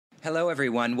Hello,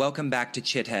 everyone. Welcome back to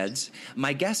Chitheads.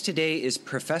 My guest today is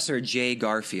Professor Jay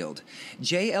Garfield.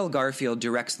 J. L. Garfield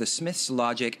directs the Smith's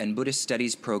Logic and Buddhist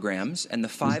Studies programs and the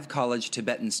Five College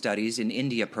Tibetan Studies in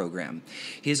India program.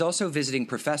 He is also visiting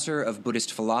professor of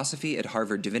Buddhist philosophy at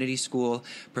Harvard Divinity School,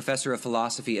 professor of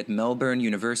philosophy at Melbourne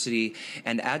University,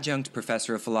 and adjunct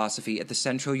professor of philosophy at the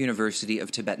Central University of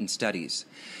Tibetan Studies.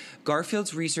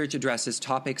 Garfield's research addresses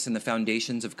topics in the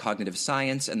foundations of cognitive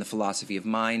science and the philosophy of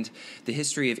mind, the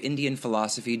history of Indian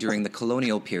philosophy during the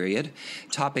colonial period,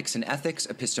 topics in ethics,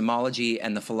 epistemology,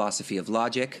 and the philosophy of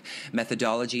logic,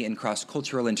 methodology and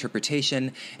cross-cultural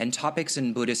interpretation, and topics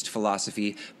in Buddhist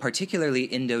philosophy, particularly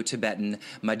Indo-Tibetan,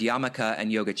 Madhyamaka,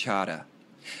 and Yogacara.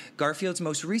 Garfield's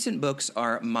most recent books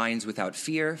are Minds Without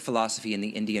Fear, Philosophy in the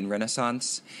Indian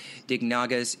Renaissance,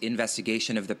 Dignaga's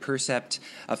Investigation of the Percept,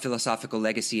 A Philosophical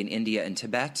Legacy in India and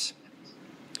Tibet,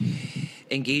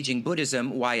 Engaging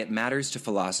Buddhism, Why It Matters to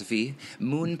Philosophy,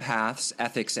 Moon Paths,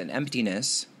 Ethics and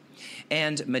Emptiness,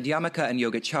 and Madhyamaka and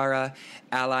Yogacara,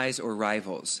 Allies or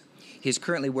Rivals. He is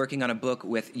currently working on a book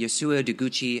with Yasuo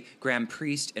Deguchi, Graham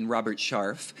Priest, and Robert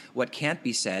Scharf, What Can't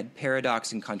Be Said,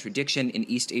 Paradox and Contradiction in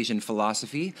East Asian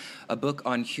Philosophy, a book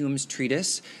on Hume's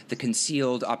treatise, The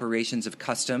Concealed Operations of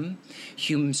Custom,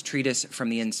 Hume's treatise From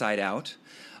the Inside Out,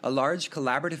 a large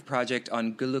collaborative project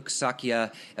on Geluk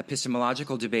Sakya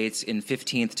epistemological debates in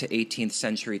 15th to 18th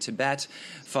century Tibet,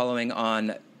 following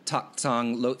on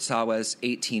Taktsang Lotsawa's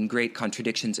 18 Great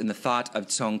Contradictions in the Thought of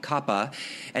Tsongkhapa,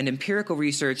 and empirical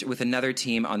research with another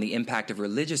team on the impact of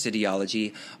religious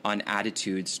ideology on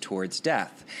attitudes towards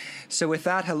death. So with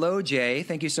that, hello, Jay.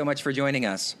 Thank you so much for joining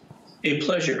us. A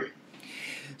pleasure.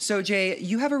 So, Jay,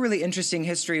 you have a really interesting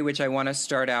history, which I want to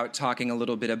start out talking a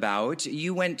little bit about.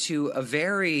 You went to a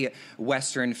very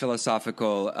Western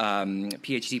philosophical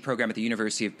PhD program at the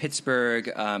University of Pittsburgh,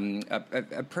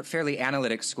 a fairly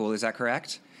analytic school. Is that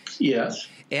correct? Yes.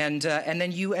 And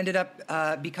then you ended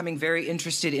up becoming very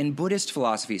interested in Buddhist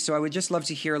philosophy. So I would just love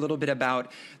to hear a little bit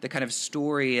about the kind of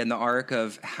story and the arc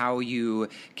of how you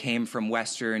came from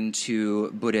Western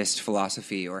to Buddhist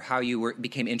philosophy, or how you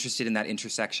became interested in that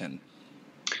intersection.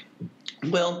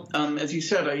 Well, as you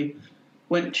said, I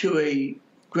went to a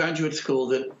graduate school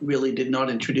that really did not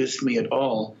introduce me at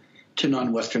all to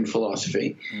non-Western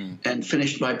philosophy, and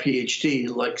finished my PhD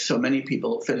like so many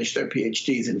people finished their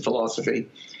PhDs in philosophy,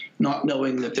 not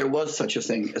knowing that there was such a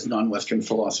thing as non-Western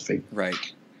philosophy. Right.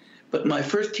 But my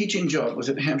first teaching job was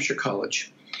at Hampshire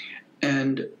College.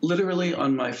 And literally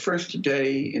on my first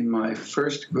day in my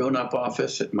first grown-up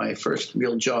office at my first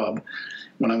real job,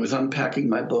 when I was unpacking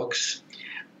my books,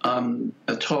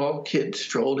 a tall kid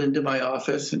strolled into my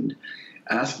office and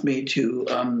asked me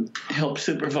to help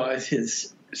supervise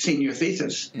his senior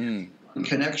thesis on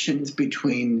connections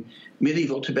between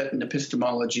medieval Tibetan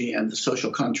epistemology and the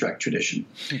social contract tradition.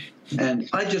 And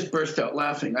I just burst out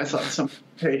laughing. I thought someone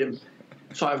paid him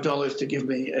 $5 to give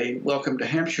me a welcome to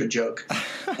Hampshire joke.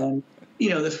 And,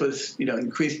 this was,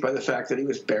 increased by the fact that he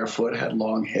was barefoot, had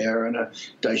long hair and a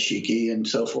daishiki and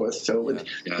so forth. So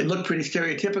it looked pretty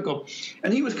stereotypical.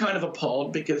 And he was kind of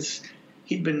appalled because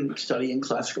he'd been studying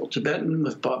classical Tibetan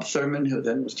with Bob Thurman, who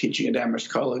then was teaching at Amherst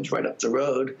College right up the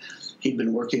road. He'd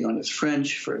been working on his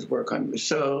French for his work on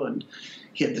Rousseau, and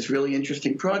he had this really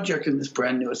interesting project, and this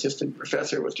brand new assistant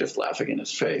professor was just laughing in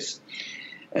his face.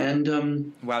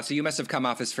 And wow, so you must have come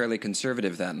off as fairly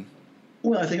conservative then.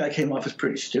 Well, I think I came off as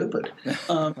pretty stupid.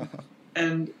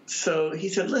 And so he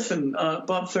said, listen,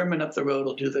 Bob Thurman up the road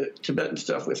will do the Tibetan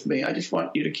stuff with me. I just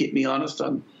want you to keep me honest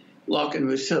on Locke and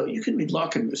Rousseau. You can read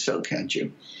Locke and Rousseau, can't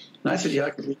you? And I said, yeah, I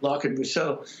can read Locke and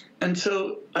Rousseau. And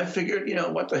so I figured,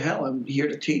 what the hell? I'm here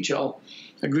to teach. I'll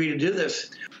agree to do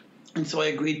this. And so I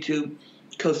agreed to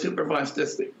co-supervise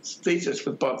this thesis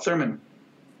with Bob Thurman.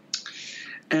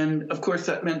 And, of course,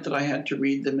 that meant that I had to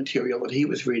read the material that he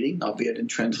was reading, albeit in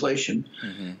translation,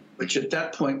 which at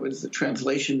that point was the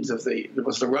translations of the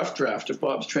rough draft of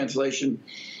Bob's translation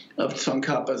of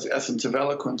Tsongkhapa's Essence of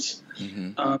Eloquence.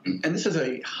 And this is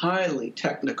a highly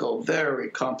technical, very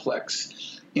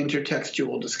complex,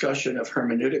 intertextual discussion of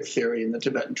hermeneutic theory in the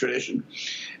Tibetan tradition.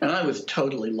 And I was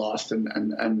totally lost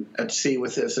and at sea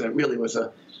with this, and it really was an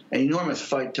enormous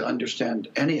fight to understand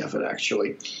any of it,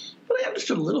 actually. But I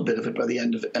understood a little bit of it by the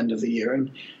end of the year,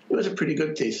 and it was a pretty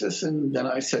good thesis. And then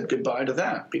I said goodbye to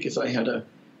that because I had a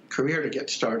career to get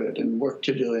started and work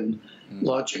to do in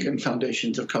logic and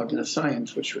foundations of cognitive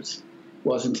science, which was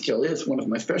and still is one of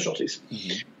my specialties.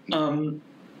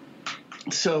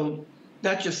 So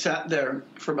that just sat there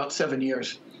for about 7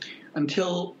 years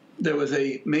until there was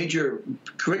a major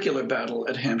curricular battle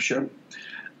at Hampshire,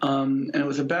 and it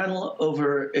was a battle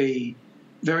over a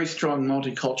very strong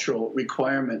multicultural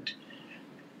requirement.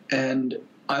 And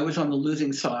I was on the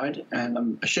losing side, and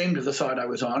I'm ashamed of the side I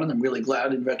was on, and I'm really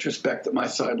glad in retrospect that my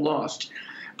side lost.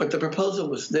 But the proposal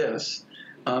was this,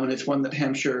 and it's one that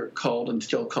Hampshire called and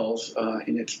still calls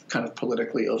in its kind of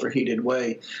politically overheated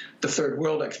way, the third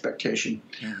world expectation.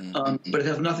 But it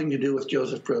has nothing to do with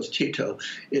Joseph Broz Tito.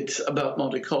 It's about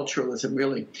multiculturalism,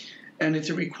 really. And it's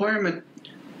a requirement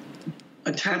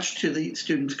attached to the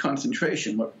student's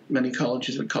concentration, what many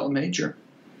colleges would call a major.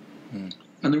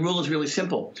 And the rule is really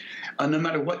simple. No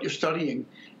matter what you're studying,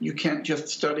 you can't just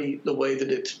study the way that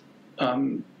it's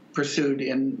pursued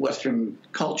in Western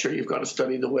culture. You've got to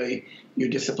study the way your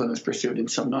discipline is pursued in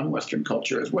some non-Western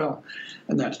culture as well.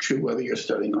 And that's true whether you're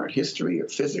studying art history or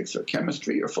physics or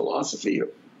chemistry or philosophy or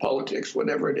politics,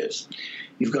 whatever it is.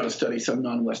 You've got to study some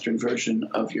non-Western version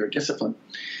of your discipline.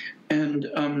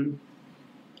 And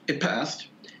it passed.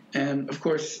 And, of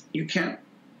course, you can't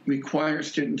require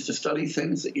students to study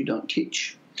things that you don't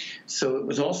teach. So it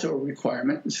was also a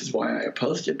requirement. This is why I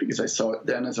opposed it, because I saw it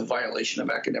then as a violation of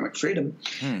academic freedom.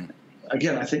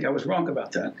 Again, I think I was wrong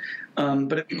about that.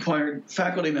 But it required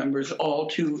faculty members all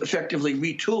to effectively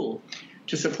retool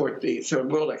to support the third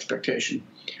world expectation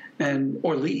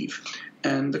or leave.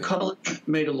 And the college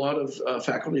made a lot of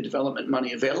faculty development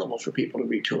money available for people to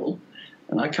retool.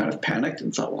 And I kind of panicked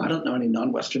and thought, well, I don't know any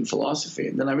non-Western philosophy.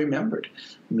 And then I remembered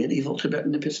medieval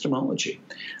Tibetan epistemology.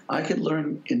 I could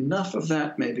learn enough of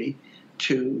that maybe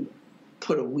to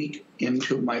put a week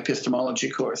into my epistemology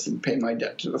course and pay my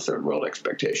debt to the third world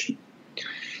expectation.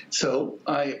 So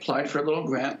I applied for a little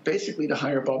grant, basically to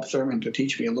hire Bob Thurman to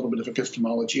teach me a little bit of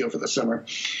epistemology over the summer.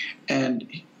 And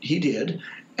he did.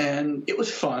 And it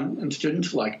was fun, and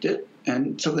students liked it.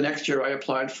 And so the next year I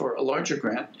applied for a larger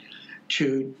grant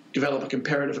to develop a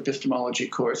comparative epistemology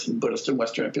course in Buddhist and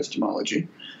Western epistemology.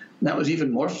 And that was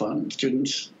even more fun.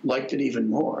 Students liked it even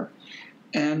more.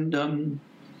 And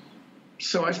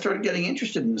so I started getting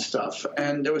interested in this stuff.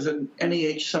 And there was an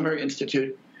NEH Summer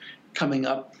Institute coming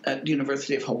up at the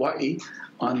University of Hawaii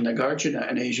on Nagarjuna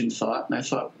and Asian thought. And I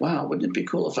thought, wow, wouldn't it be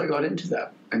cool if I got into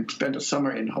that and spent a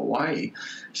summer in Hawaii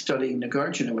studying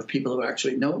Nagarjuna with people who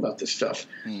actually know about this stuff.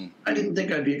 I didn't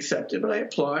think I'd be accepted, but I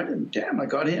applied, and damn, I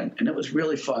got in. And it was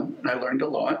really fun, and I learned a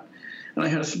lot. And I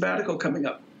had a sabbatical coming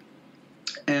up.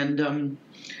 And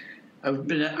I'd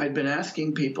been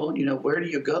asking people, where do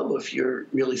you go if you're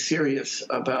really serious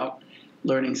about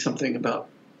learning something about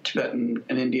Tibetan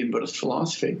and Indian Buddhist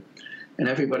philosophy? And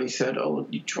everybody said, oh,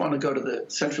 you want to go to the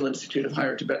Central Institute of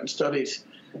Higher Tibetan Studies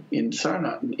in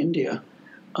Sarnath in India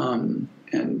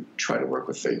and try to work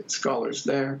with the scholars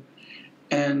there.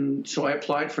 And so I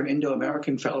applied for an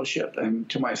Indo-American fellowship, and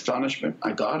to my astonishment,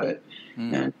 I got it.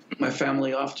 And took my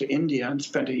family off to India and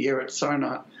spent a year at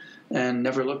Sarnath and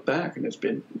never looked back. And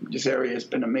this area has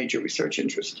been a major research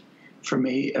interest for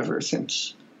me ever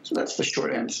since. So that's the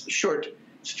short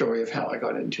story of how I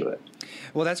got into it.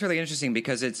 Well, that's really interesting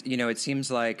because it's, it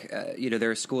seems like, there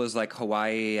are schools like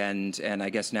Hawaii and I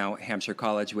guess now Hampshire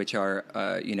College, which are,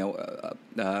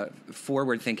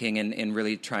 forward thinking and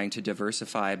really trying to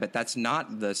diversify, but that's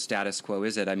not the status quo,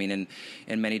 is it? I mean,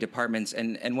 in many departments.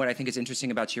 And what I think is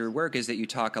interesting about your work is that you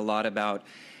talk a lot about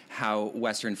how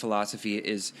Western philosophy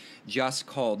is just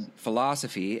called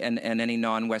philosophy, and any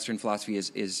non-Western philosophy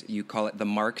is you call it the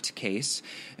marked case,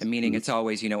 meaning it's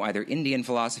always, either Indian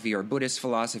philosophy or Buddhist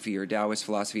philosophy or Taoist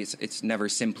philosophy. It's never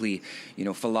simply,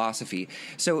 philosophy.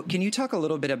 So can you talk a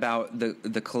little bit about the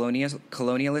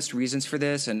colonialist reasons for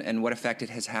this and what effect it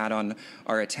has had on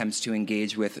our attempts to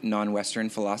engage with non-Western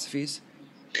philosophies?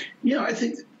 I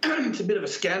think it's a bit of a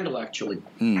scandal, actually.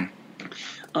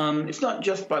 It's not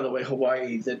just, by the way,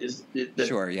 Hawaii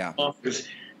that offers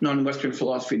non-Western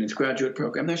philosophy in its graduate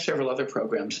program. There's several other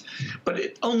programs, but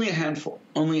only a handful.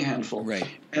 Right.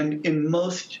 And in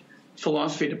most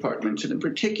philosophy departments, and in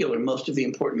particular, most of the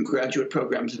important graduate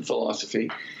programs in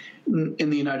philosophy in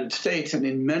the United States and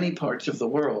in many parts of the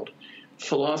world,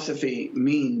 philosophy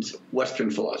means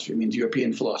Western philosophy, means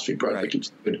European philosophy, broadly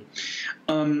considered.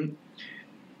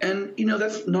 And,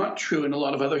 that's not true in a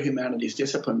lot of other humanities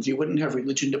disciplines. You wouldn't have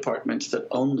religion departments that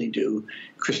only do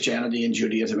Christianity and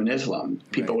Judaism and Islam.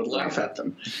 People would laugh at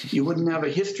them. You wouldn't have a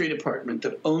history department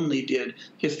that only did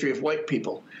history of white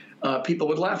people. People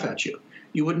would laugh at you.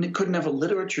 You couldn't have a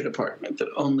literature department that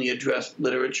only addressed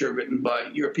literature written by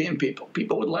European people.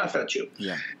 People would laugh at you.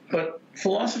 Yeah. But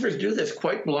philosophers do this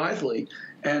quite blithely,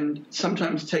 and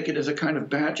sometimes take it as a kind of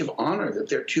badge of honor that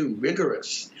they're too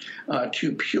rigorous,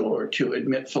 too pure to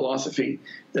admit philosophy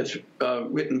that's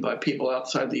written by people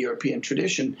outside the European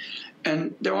tradition.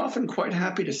 And they're often quite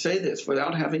happy to say this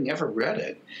without having ever read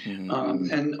it,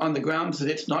 and on the grounds that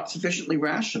it's not sufficiently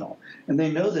rational. And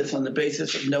they know this on the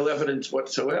basis of no evidence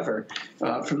whatsoever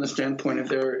from the standpoint of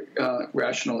their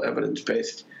rational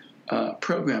evidence-based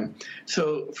program.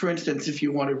 So, for instance, if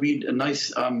you want to read a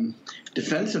nice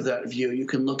defense of that view, you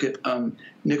can look at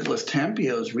Nicholas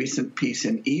Tampio's recent piece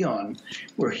in Aeon,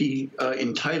 where he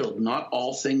entitled "Not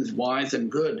All Things Wise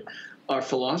and Good Are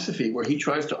Philosophy," where he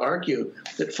tries to argue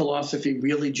that philosophy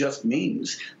really just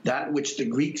means that which the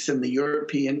Greeks and the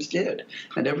Europeans did,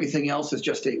 and everything else is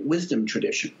just a wisdom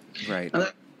tradition. Right.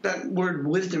 And that word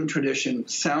wisdom tradition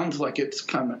sounds like it's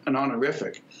kind of an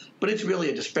honorific, but it's really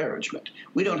a disparagement.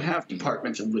 We don't have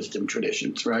departments of wisdom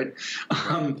traditions, right?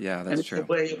 Yeah, that's and it's true. a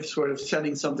way of sort of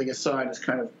setting something aside as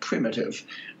kind of primitive,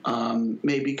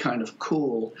 maybe kind of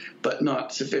cool, but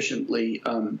not sufficiently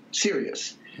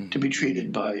serious to be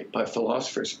treated by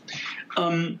philosophers.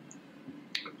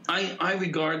 I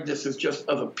regard this as just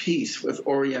of a piece with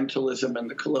Orientalism and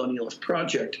the colonialist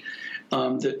project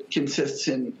that consists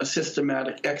in a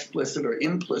systematic, explicit or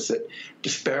implicit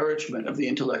disparagement of the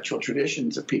intellectual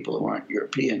traditions of people who aren't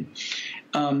European.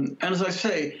 And as I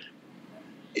say,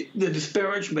 the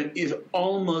disparagement is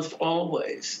almost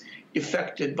always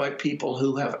effected by people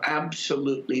who have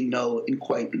absolutely no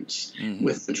acquaintance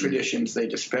with the traditions they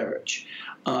disparage.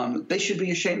 They should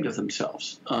be ashamed of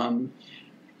themselves.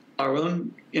 Our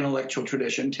own intellectual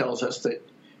tradition tells us that,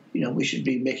 we should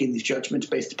be making these judgments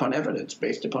based upon evidence,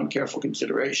 based upon careful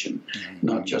consideration,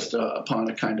 not just upon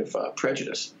a kind of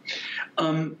prejudice.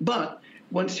 But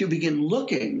once you begin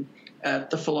looking at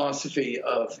the philosophy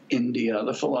of India,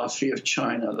 the philosophy of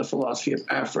China, the philosophy of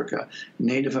Africa,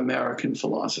 Native American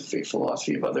philosophy,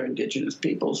 philosophy of other indigenous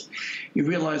peoples, you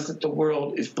realize that the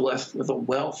world is blessed with a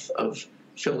wealth of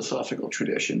philosophical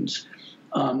traditions,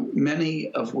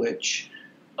 many of which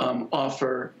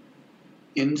offer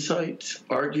insights,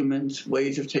 arguments,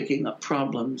 ways of taking up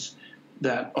problems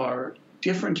that are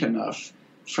different enough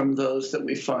from those that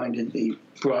we find in the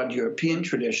broad European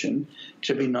tradition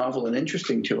to be novel and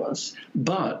interesting to us,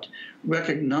 but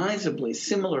recognizably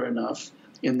similar enough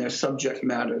in their subject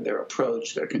matter, their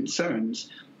approach, their concerns,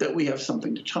 that we have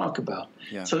something to talk about.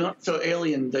 Yeah. So not so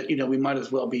alien that, we might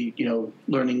as well be,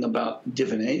 learning about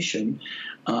divination,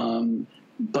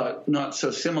 but not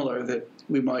so similar that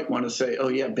we might want to say, oh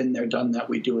yeah, been there, done that,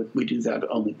 we do that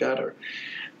only better.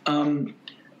 And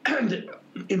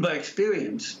in my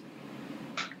experience,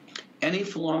 any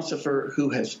philosopher who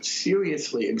has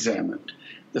seriously examined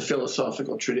the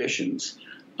philosophical traditions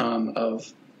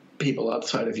of people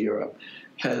outside of Europe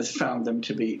has found them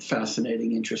to be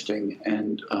fascinating, interesting,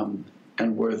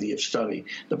 and worthy of study.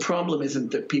 The problem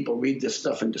isn't that people read this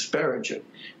stuff and disparage it.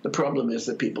 The problem is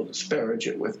that people disparage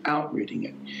it without reading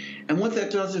it. And what that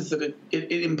does is that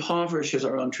it impoverishes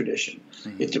our own tradition.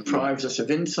 It deprives us of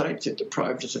insights. It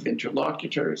deprives us of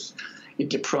interlocutors. It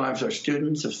deprives our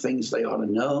students of things they ought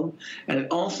to know. And it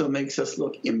also makes us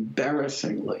look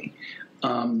embarrassingly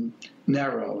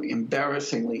narrow,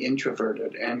 embarrassingly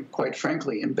introverted, and quite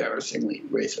frankly, embarrassingly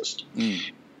racist.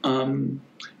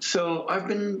 So I've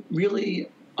been really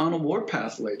on a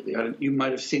warpath lately. You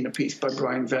might have seen a piece by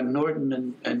Brian Van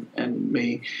Norden and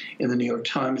me in the New York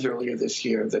Times earlier this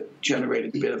year that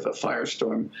generated a bit of a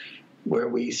firestorm, where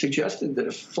we suggested that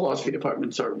if philosophy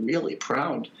departments are really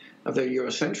proud of their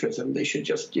Eurocentrism, they should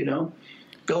just,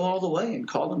 go all the way and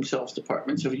call themselves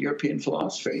departments of European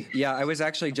philosophy. Yeah, I was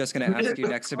actually just going to ask you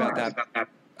next about that.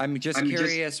 I'm just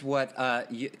curious what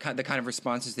the kind of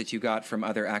responses that you got from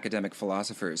other academic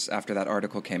philosophers after that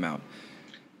article came out.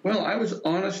 Well, I was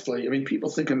honestly, people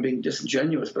think I'm being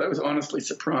disingenuous, but I was honestly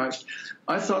surprised.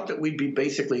 I thought that we'd be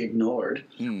basically ignored,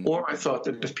 or I thought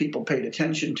that if people paid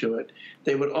attention to it,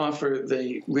 they would offer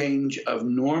the range of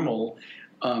normal,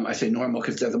 I say normal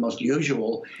because they're the most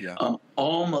usual,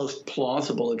 almost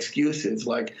plausible excuses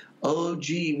like, oh,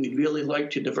 gee, we'd really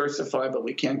like to diversify, but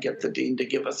we can't get the dean to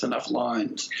give us enough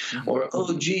lines. Or,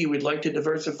 oh, gee, we'd like to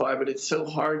diversify, but it's so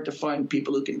hard to find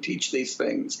people who can teach these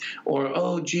things. Or,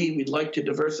 oh, gee, we'd like to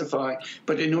diversify,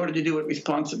 but in order to do it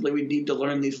responsibly, we need to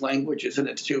learn these languages and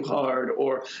it's too hard.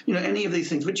 Or, any of these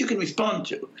things, which you can respond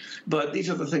to. But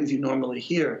these are the things you normally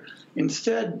hear.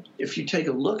 Instead, if you take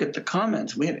a look at the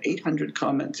comments, we had 800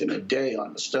 comments in a day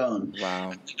on the Stone.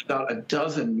 Wow. About a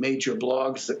dozen major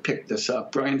blogs that picked this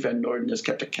up. Brian Van Norden has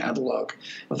kept a catalog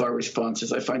of our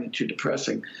responses. I find it too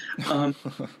depressing. And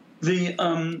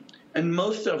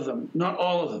most of them, not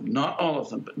all of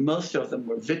them, but most of them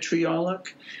were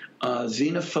vitriolic,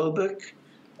 xenophobic,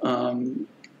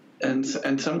 and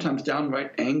sometimes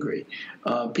downright angry,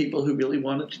 people who really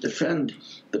wanted to defend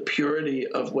the purity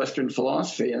of Western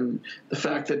philosophy and the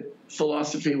fact that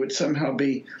philosophy would somehow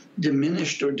be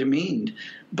diminished or demeaned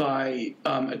by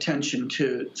attention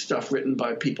to stuff written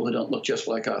by people who don't look just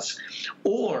like us.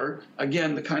 Or,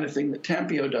 again, the kind of thing that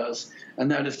Tampio does,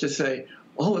 and that is to say,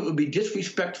 oh, it would be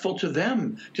disrespectful to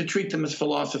them to treat them as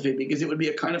philosophy because it would be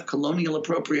a kind of colonial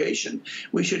appropriation.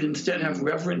 We should instead have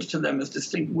reverence to them as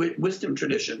distinct wisdom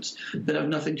traditions that have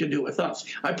nothing to do with us.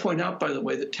 I point out, by the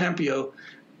way, that Tampio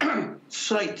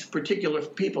cites particular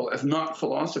people as not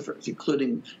philosophers,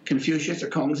 including Confucius or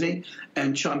Kongzi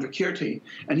and Chandrakirti,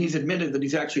 and he's admitted that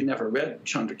he's actually never read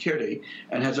Chandrakirti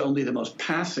and has only the most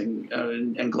passing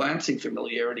and glancing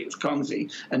familiarity with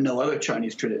Kongzi and no other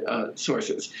Chinese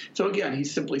sources. So again,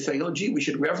 he's simply saying, oh, gee, we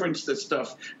should reverence this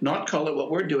stuff, not call it what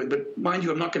we're doing, but mind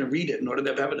you, I'm not going to read it in order to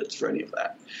have evidence for any of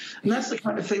that. And that's the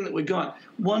kind of thing that we got.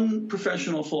 One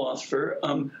professional philosopher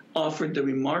offered the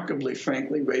remarkably,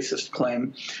 frankly, racist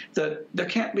claim that there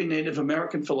can't be Native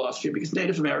American philosophy because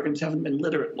Native Americans haven't been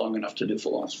literate long enough to do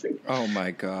philosophy. Oh,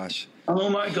 my gosh. Oh,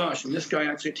 my gosh. And this guy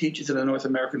actually teaches in a North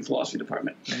American philosophy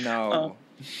department. No.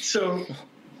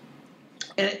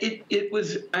 And it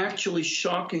was actually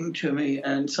shocking to me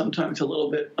and sometimes a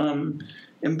little bit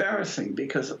embarrassing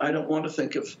because I don't want to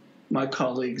think of my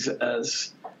colleagues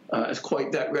as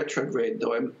quite that retrograde,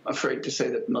 though I'm afraid to say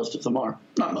that most of them are.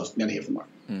 Not most, many of them are.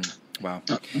 Wow.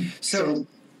 So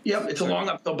yeah, it's a long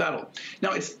uphill battle.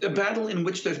 Now, it's a battle in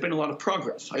which there's been a lot of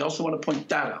progress. I also want to point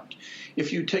that out.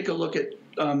 If you take a look at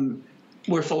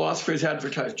where philosophers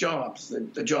advertise jobs,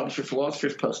 the jobs for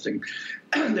philosophers posting,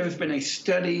 there's been a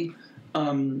steady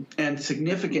and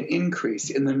significant increase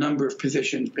in the number of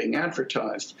positions being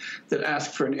advertised that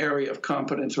ask for an area of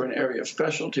competence or an area of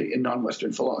specialty in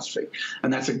non-Western philosophy.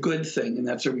 And that's a good thing, and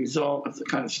that's a result of the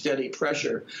kind of steady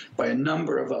pressure by a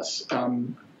number of us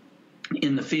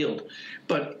in the field.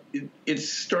 But it's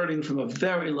starting from a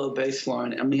very low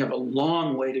baseline, and we have a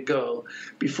long way to go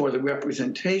before the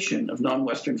representation of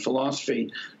non-Western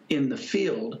philosophy in the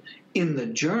field, in the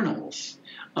journals,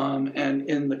 and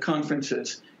in the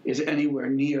conferences is anywhere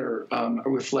near a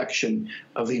reflection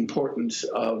of the importance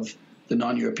of the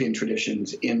non-European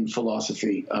traditions in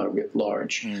philosophy writ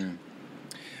large.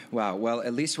 Wow. Well,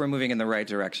 at least we're moving in the right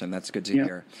direction. That's good to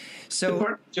hear. So,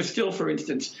 departments are still, for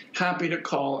instance, happy to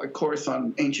call a course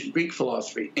on ancient Greek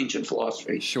philosophy, ancient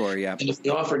philosophy. Sure, yeah. And if they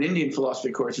offer an Indian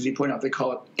philosophy course, as you point out, they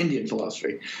call it Indian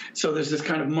philosophy. So there's this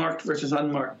kind of marked versus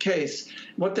unmarked case.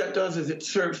 What that does is it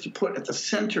serves to put at the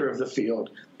center of the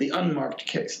field the unmarked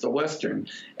case, the Western.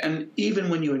 And even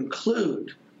when you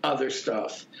include other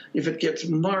stuff, if it gets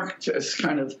marked as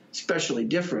kind of specially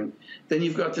different, then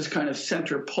you've got this kind of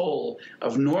center pole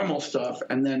of normal stuff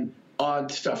and then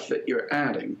odd stuff that you're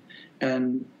adding.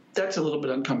 And that's a little bit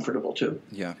uncomfortable, too.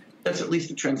 Yeah. That's at least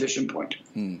a transition point.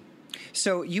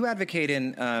 So you advocate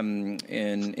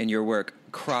in your work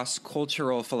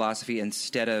cross-cultural philosophy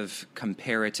instead of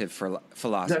comparative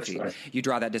philosophy. That's right. You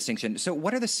draw that distinction. So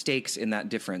what are the stakes in that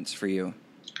difference for you?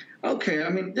 Okay, I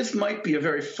mean, this might be a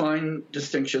very fine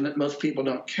distinction that most people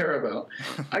don't care about.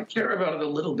 I care about it a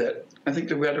little bit. I think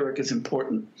the rhetoric is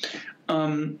important.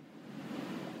 The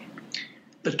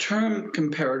term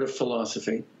comparative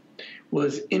philosophy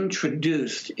was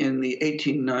introduced in the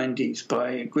 1890s by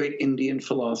a great Indian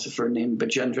philosopher named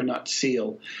Bajendranath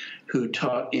Seal, who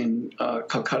taught in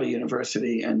Calcutta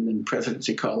University and in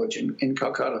Presidency College in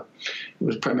Calcutta. He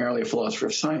was primarily a philosopher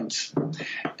of science.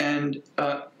 And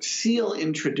Seal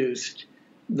introduced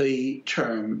the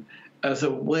term as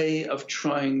a way of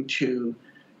trying to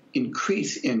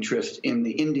increase interest in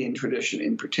the Indian tradition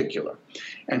in particular.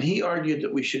 And he argued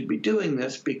that we should be doing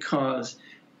this because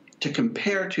to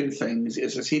compare two things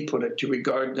is, as he put it, to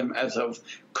regard them as of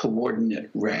coordinate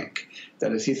rank.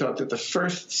 That is, he thought that the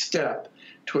first step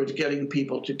towards getting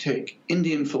people to take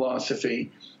Indian philosophy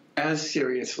as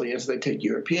seriously as they take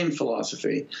European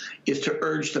philosophy is to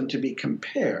urge them to be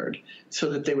compared so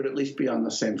that they would at least be on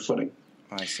the same footing.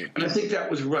 I see. And I think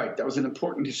that was right. That was an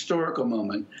important historical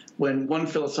moment when one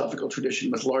philosophical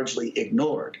tradition was largely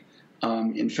ignored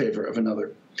in favor of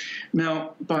another.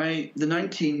 Now, by the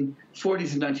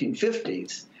 1940s and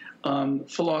 1950s,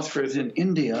 philosophers in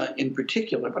India in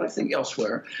particular, but I think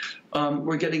elsewhere,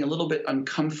 were getting a little bit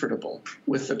uncomfortable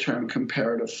with the term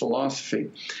comparative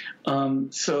philosophy.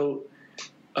 Another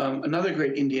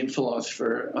great Indian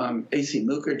philosopher, A.C.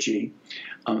 Mukherjee,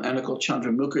 Anukul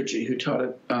Chandra Mukherjee, who taught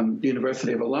at the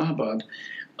University of Allahabad,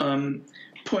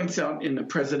 points out in the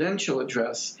presidential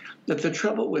address that the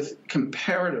trouble with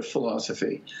comparative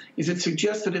philosophy is it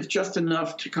suggests that it's just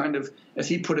enough to kind of, as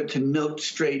he put it, to note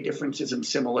stray differences and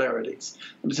similarities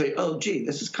and to say, oh, gee,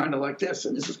 this is kind of like this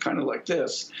and this is kind of like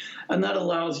this. And that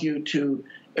allows you to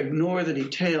ignore the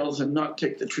details and not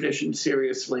take the tradition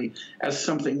seriously as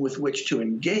something with which to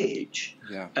engage,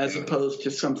 as opposed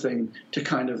to something to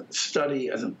kind of study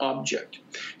as an object.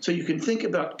 So you can think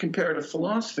about comparative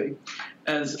philosophy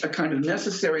as a kind of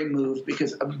necessary move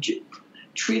because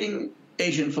treating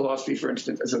Asian philosophy, for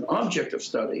instance, as an object of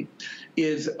study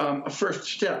is a first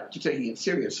step to taking it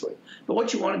seriously. But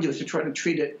what you want to do is to try to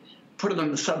treat it, put it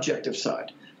on the subjective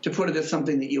side, to put it as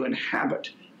something that you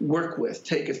inhabit, work with,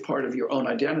 take as part of your own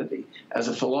identity as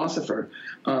a philosopher,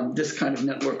 this kind of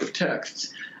network of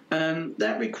texts. And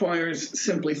that requires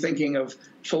simply thinking of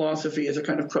philosophy as a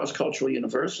kind of cross-cultural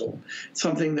universal,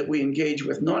 something that we engage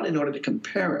with not in order to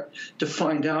compare it, to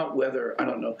find out whether, I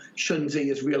don't know,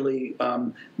 Xunzi is really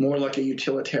more like a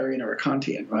utilitarian or a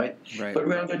Kantian, right? But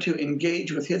rather to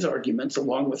engage with his arguments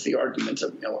along with the arguments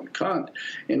of Mill and Kant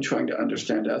in trying to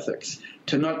understand ethics,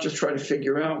 to not just try to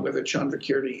figure out whether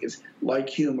Chandrakirti is like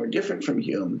Hume or different from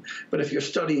Hume, but if you're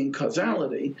studying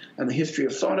causality and the history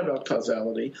of thought about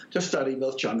causality, to study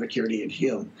both Chandrakirti and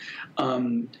Hume.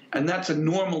 And that's a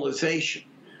normalization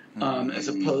as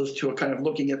opposed to a kind of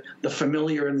looking at the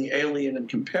familiar and the alien and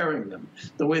comparing them.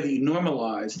 The way that you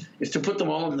normalize is to put them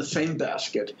all in the same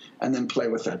basket and then play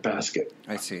with that basket.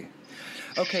 I see.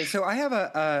 Okay, so I have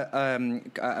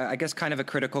I guess, kind of a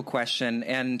critical question,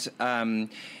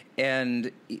 and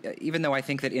even though I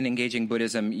think that in engaging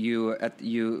Buddhism,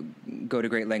 you go to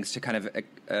great lengths to kind of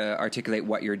articulate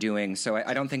what you're doing. So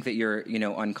I don't think that you're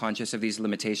unconscious of these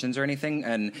limitations or anything.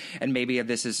 And maybe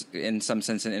this is in some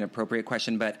sense an inappropriate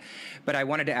question, but I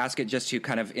wanted to ask it just to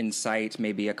kind of incite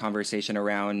maybe a conversation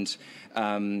around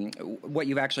what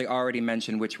you've actually already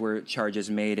mentioned, which were charges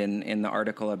made in the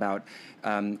article about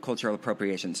cultural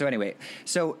appropriation. So anyway,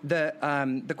 so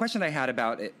the question I had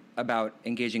about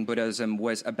engaging Buddhism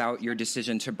was about your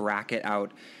decision to bracket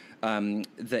out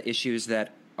the issues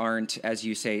that aren't, as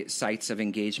you say, sites of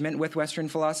engagement with Western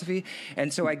philosophy.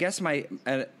 And so I guess my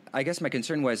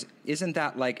concern was, isn't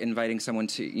that like inviting someone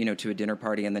to to a dinner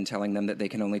party and then telling them that they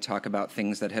can only talk about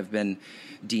things that have been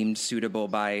deemed suitable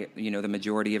by the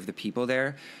majority of the people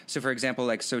there? So, for example,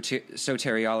 like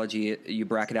soteriology, you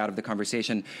bracket out of the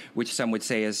conversation, which some would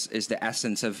say is the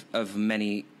essence of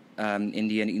many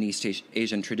Indian and East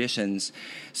Asian traditions.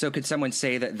 So could someone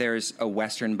say that there's a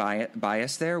Western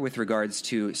bias there with regards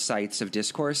to sites of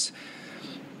discourse?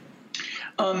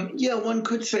 Yeah, one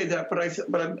could say that, but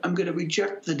I'm going to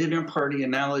reject the dinner party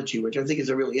analogy, which I think is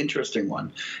a really interesting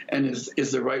one and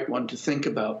is the right one to think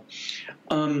about.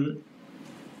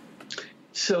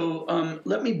 So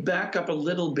let me back up a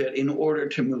little bit in order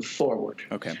to move forward.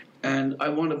 Okay. And I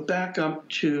want to back up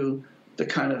to the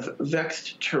kind of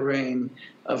vexed terrain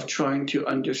of trying to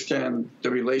understand the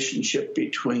relationship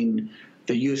between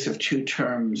the use of two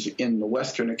terms in the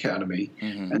Western Academy,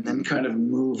 and then kind of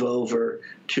move over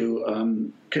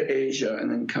to Asia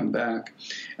and then come back.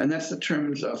 And that's the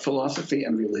terms philosophy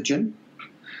and religion.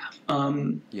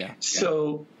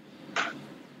 So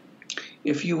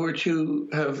if you were to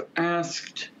have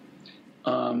asked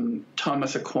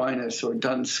Thomas Aquinas or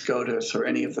Duns Scotus or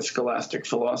any of the scholastic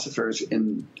philosophers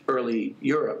in early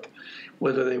Europe,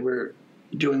 whether they were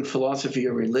doing philosophy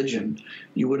or religion,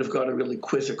 you would have got a really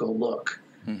quizzical look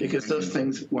because those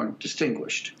things weren't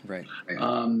distinguished. Right.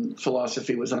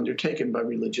 Philosophy was undertaken by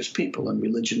religious people, and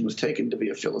religion was taken to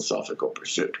be a philosophical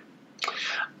pursuit.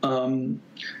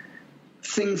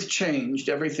 Things changed,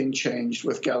 everything changed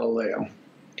with Galileo,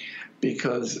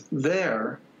 because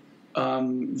there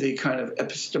the kind of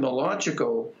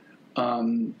epistemological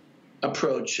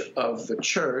approach of the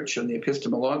church and the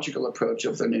epistemological approach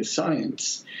of the new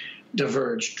science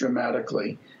diverged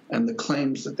dramatically, and the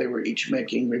claims that they were each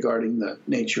making regarding the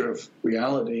nature of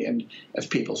reality, and as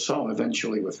people saw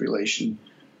eventually with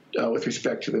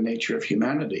respect to the nature of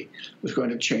humanity, was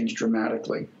going to change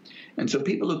dramatically. And so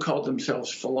people who called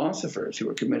themselves philosophers, who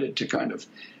were committed to kind of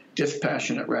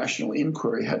dispassionate rational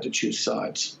inquiry, had to choose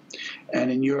sides.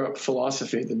 And in Europe,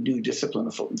 philosophy, the new discipline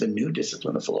of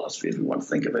philosophy, if you want to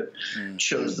think of it,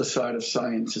 chose the side of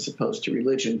science as opposed to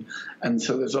religion. And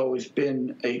so there's always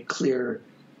been a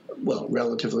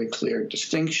relatively clear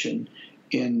distinction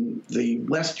in the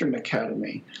Western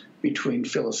Academy between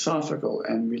philosophical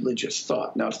and religious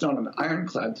thought. Now, it's not an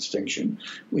ironclad distinction.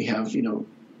 We have,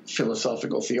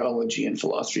 philosophical theology and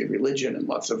philosophy of religion and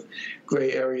lots of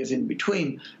gray areas in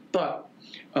between. But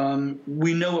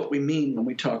we know what we mean when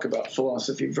we talk about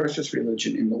philosophy versus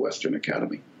religion in the Western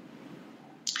Academy.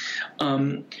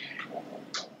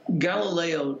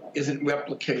 Galileo isn't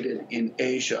replicated in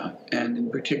Asia, and in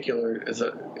particular,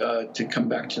 to come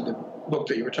back to the book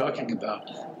that you were talking about,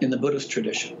 in the Buddhist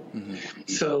tradition. Mm-hmm.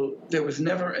 So there was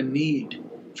never a need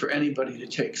for anybody to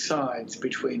take sides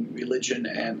between religion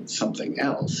and something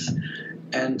else.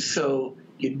 And so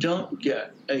you don't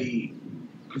get a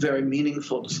very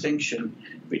meaningful distinction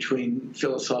between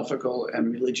philosophical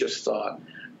and religious thought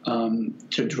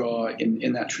to draw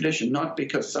in that tradition, not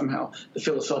because somehow the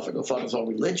philosophical thought is all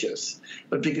religious,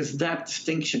 but because that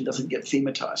distinction doesn't get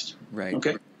thematized. Right.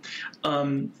 Okay?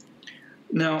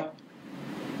 Now,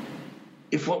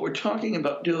 if what we're talking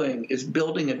about doing is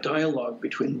building a dialogue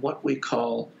between what we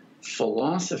call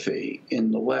philosophy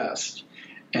in the West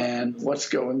and what's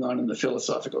going on in the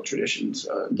philosophical traditions,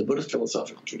 the Buddhist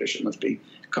philosophical tradition, let's be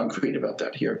concrete about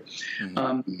that here,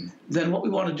 then what we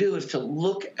want to do is to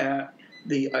look at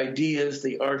the ideas,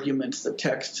 the arguments, the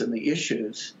texts, and the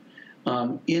issues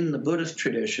in the Buddhist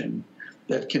tradition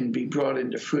that can be brought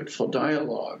into fruitful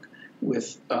dialogue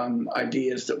with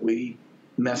ideas that we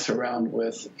mess around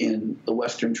with in the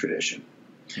Western tradition.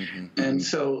 Mm-hmm. And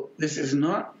so this is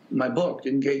not, my book,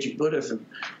 Engaging Buddhism,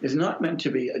 is not meant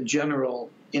to be a general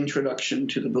introduction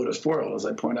to the Buddhist world, as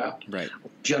I point out. Right.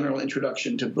 General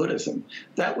introduction to Buddhism.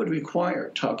 That would require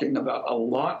talking about a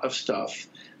lot of stuff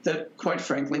that, quite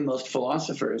frankly, most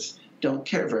philosophers don't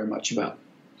care very much about.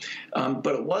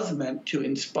 But it was meant to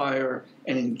inspire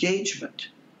an engagement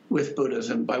with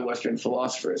Buddhism by Western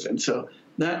philosophers. And so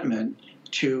that meant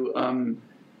to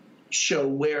show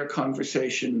where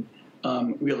conversation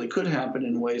really could happen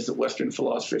in ways that Western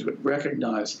philosophers would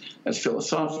recognize as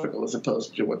philosophical as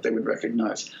opposed to what they would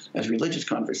recognize as religious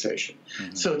conversation.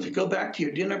 Mm-hmm. So to go back to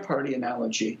your dinner party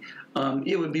analogy,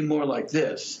 it would be more like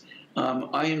this.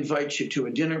 I invite you to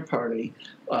a dinner party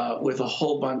with a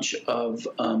whole bunch of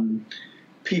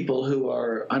people who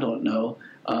are, I don't know,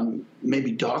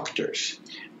 maybe doctors,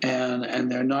 and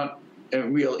they're not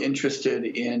real interested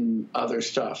in other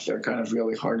stuff. They're kind of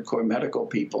really hardcore medical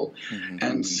people. Mm-hmm.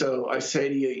 And so I say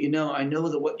to you, I know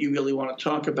that what you really want to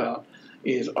talk about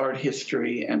is art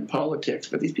history and politics,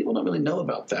 but these people don't really know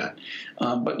about that.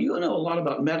 But you know a lot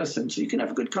about medicine, so you can have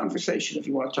a good conversation if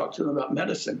you want to talk to them about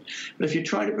medicine. But if you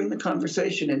try to bring the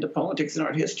conversation into politics and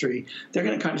art history, they're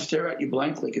going to kind of stare at you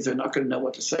blankly because they're not going to know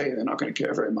what to say. They're not going to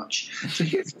care very much. So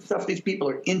here's the stuff these people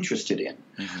are interested in.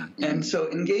 Mm-hmm. And so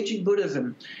Engaging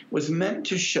Buddhism was meant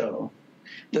to show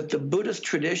that the Buddhist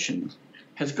tradition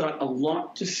has got a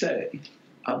lot to say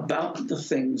about the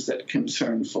things that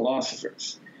concern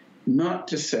philosophers. Not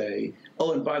to say,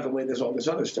 oh, and by the way, there's all this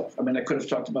other stuff. I mean, I could have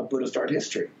talked about Buddhist art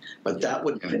history, but that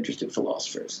wouldn't have interested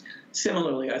philosophers.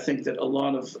 Similarly, I think that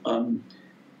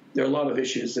there are a lot of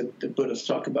issues that Buddhists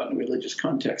talk about in religious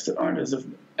context that aren't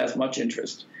as much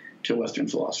interest to Western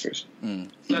philosophers.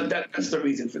 That's the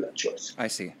reason for that choice. I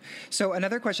see. So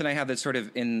another question I have that's sort of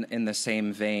in the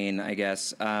same vein, I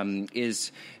guess,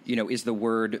 is the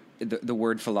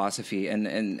word philosophy,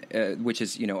 and which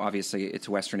is obviously it's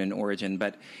Western in origin,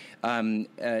 but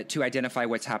to identify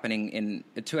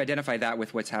that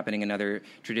with what's happening in other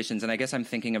traditions, and I guess I'm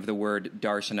thinking of the word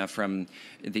darshana from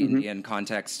the mm-hmm. Indian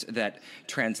context that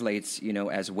translates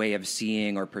as way of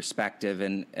seeing or perspective,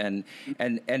 and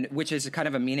which is kind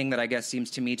of a meaning that I guess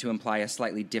seems to me to imply a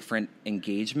slightly different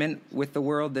engagement with the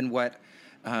world than what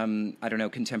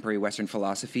contemporary Western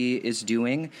philosophy is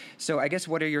doing. So I guess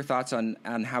what are your thoughts on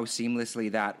how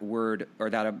seamlessly that word or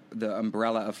the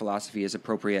umbrella of philosophy is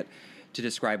appropriate to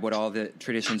describe what all the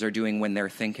traditions are doing when they're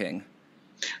thinking?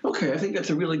 Okay, I think that's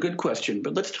a really good question,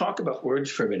 but let's talk about words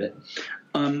for a minute.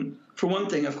 For one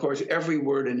thing, of course, every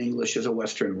word in English is a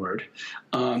Western word,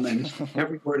 and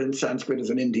every word in Sanskrit is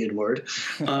an Indian word.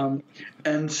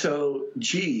 And so,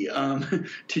 to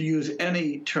use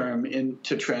any term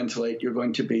to translate, you're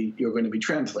going to be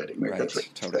translating, right? That's what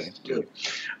totally. You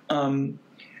do.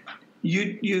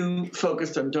 You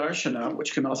focused on darshana,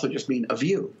 which can also just mean a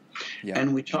view. Yeah.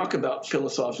 And we talk about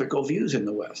philosophical views in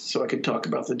the West. So I could talk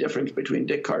about the difference between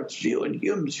Descartes' view and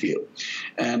Hume's view.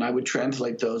 And I would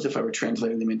translate those, if I were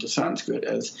translating them into Sanskrit,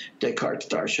 as Descartes'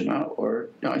 darshana or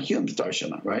Hume's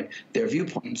darshana, right? Their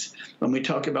viewpoints. When we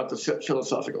talk about the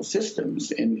philosophical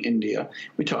systems in India,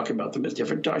 we talk about them as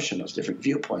different darshanas, different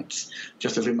viewpoints,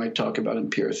 just as we might talk about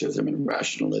empiricism and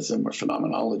rationalism or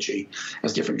phenomenology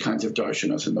as different kinds of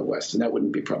darshanas in the West, and that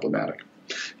wouldn't be problematic.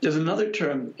 There's another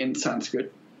term in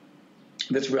Sanskrit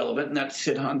that's relevant, and that's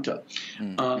siddhanta.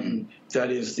 Mm-hmm.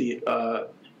 That is the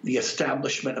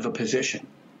establishment of a position.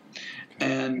 Okay.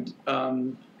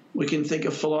 And we can think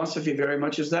of philosophy very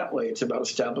much as that way. It's about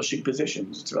establishing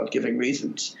positions. It's about giving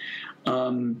reasons.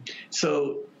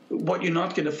 So what you're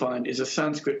not going to find is a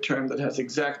Sanskrit term that has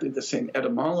exactly the same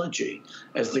etymology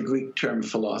as the Greek term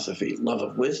philosophy, love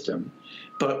of wisdom.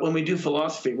 But when we do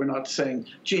philosophy, we're not saying,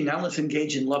 gee, now let's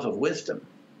engage in love of wisdom.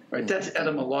 Right? That's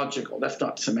etymological. That's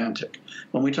not semantic.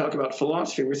 When we talk about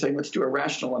philosophy, we're saying let's do a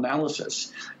rational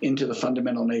analysis into the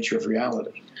fundamental nature of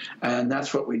reality. And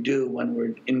that's what we do when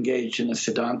we're engaged in a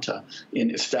siddhanta,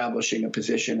 in establishing a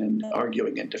position and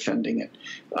arguing and defending it.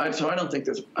 So I don't think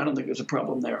there's a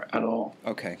problem there at all.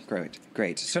 Okay,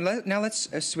 great. So now let's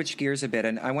switch gears a bit,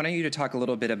 and I want you to talk a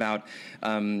little bit about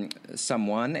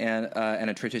someone and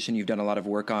a tradition you've done a lot of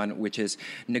work on, which is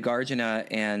Nagarjuna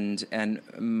and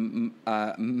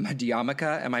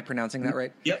Madhyamaka. Am I pronouncing that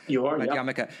right? Yep, you are.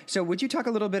 Madhyamaka. Yep. So would you talk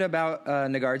a little bit about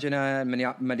Nagarjuna and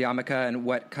Madhyamaka and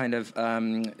what kind of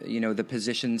the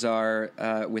positions are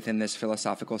within this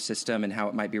philosophical system and how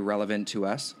it might be relevant to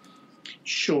us?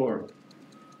 Sure.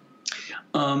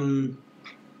 I'm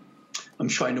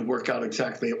trying to work out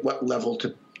exactly at what level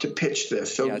to pitch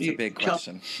this. So yeah, it's a big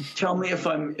question. Tell me if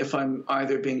I'm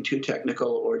either being too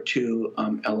technical or too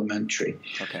elementary.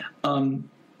 Okay.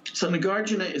 So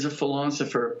Nagarjuna is a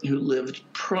philosopher who lived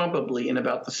probably in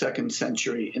about the 2nd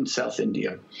century in South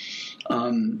India.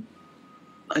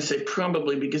 I say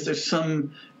probably because there's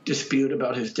some dispute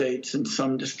about his dates and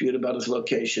some dispute about his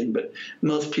location, but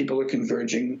most people are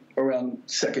converging around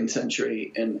 2nd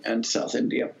century in South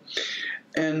India.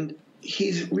 And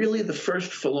he's really the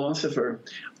first philosopher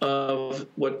of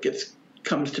what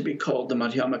comes to be called the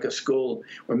Madhyamaka school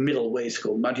or middle way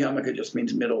school. Madhyamaka just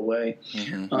means middle way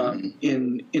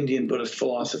in Indian Buddhist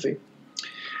philosophy.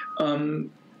 The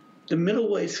middle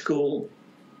way school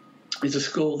is a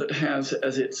school that has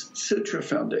as its sutra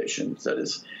foundations, that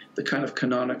is the kind of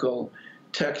canonical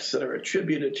texts that are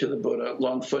attributed to the Buddha.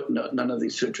 Long footnote, none of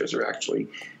these sutras are actually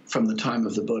from the time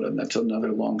of the Buddha, and that's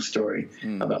another long story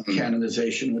about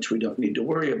canonization, which we don't need to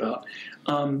worry about.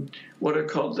 What are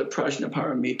called the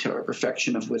Prajnaparamita, or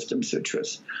Perfection of Wisdom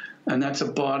Sutras. And that's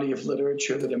a body of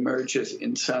literature that emerges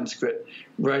in Sanskrit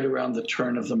right around the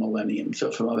turn of the millennium.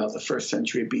 So from about the 1st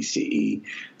century BCE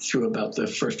through about the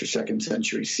 1st or 2nd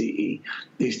century CE,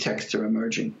 these texts are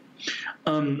emerging.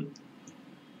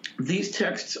 These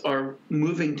texts are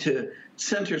moving to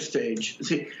center stage.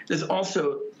 See, there's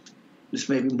also, this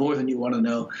may be more than you want to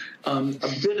know, a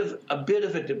bit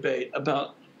of a debate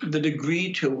about the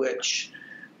degree to which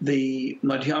the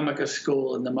Madhyamaka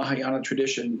school and the Mahayana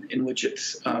tradition in which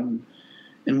it's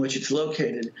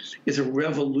located is a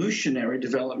revolutionary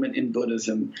development in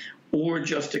Buddhism, or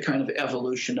just a kind of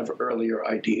evolution of earlier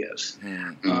ideas.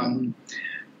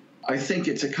 I think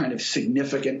it's a kind of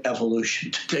significant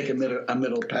evolution to take a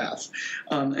middle path.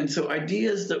 And so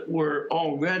ideas that were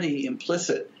already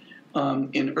implicit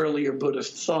in earlier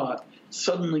Buddhist thought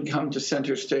suddenly come to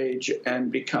center stage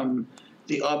and become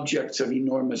the objects of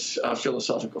enormous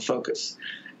philosophical focus.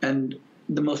 And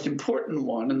the most important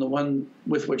one, and the one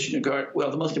with which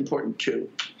the most important two,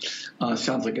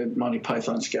 sounds like a Monty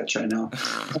Python sketch, I know.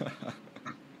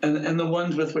 And the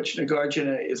ones with which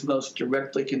Nagarjuna is most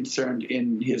directly concerned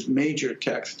in his major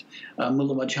text,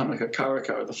 Mula Madhyamaka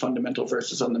Karika, or the fundamental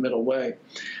verses on the middle way,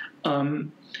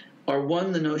 are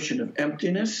one, the notion of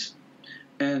emptiness,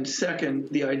 and second,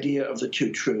 the idea of the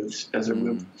two truths as a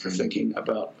root for thinking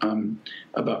about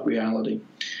reality.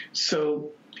 So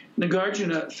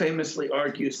Nagarjuna famously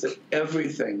argues that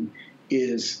everything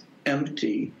is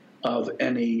empty of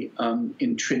any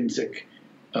intrinsic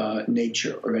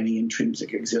nature or any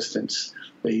intrinsic existence.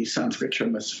 The Sanskrit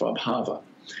term is svabhava.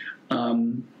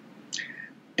 And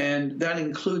that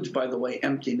includes, by the way,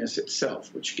 emptiness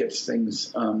itself, which gets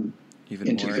things even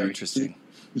into more interesting.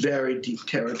 Very deep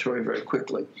territory very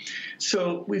quickly.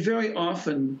 So we very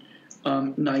often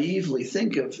naively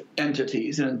think of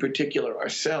entities, and in particular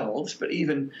ourselves, but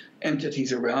even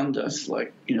entities around us,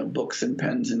 like books and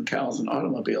pens and cows and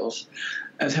automobiles,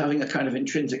 as having a kind of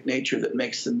intrinsic nature that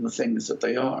makes them the things that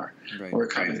they are, right, or a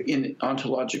kind of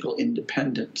ontological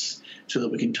independence, so that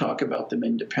we can talk about them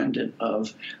independent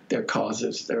of their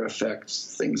causes, their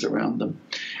effects, things around them.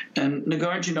 And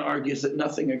Nagarjuna argues that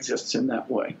nothing exists in that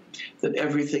way, that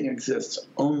everything exists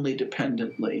only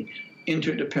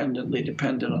interdependently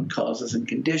dependent on causes and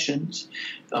conditions,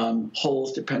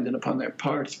 wholes dependent upon their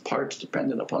parts, parts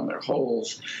dependent upon their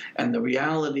wholes, and the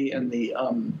reality and the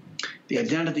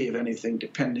identity of anything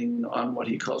depending on what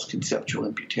he calls conceptual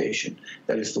imputation.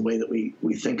 That is the way that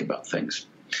we think about things.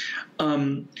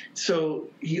 So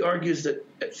he argues that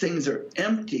things are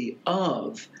empty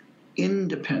of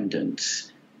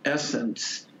independence,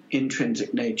 essence,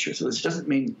 intrinsic nature. So this doesn't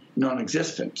mean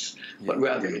non-existence, but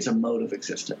rather it's a mode of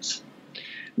existence.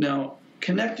 Now,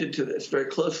 connected to this, very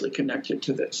closely connected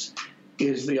to this,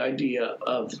 is the idea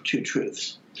of the two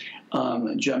truths.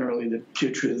 Generally, the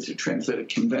two truths are translated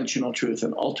conventional truth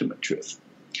and ultimate truth.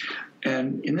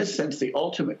 And in this sense, the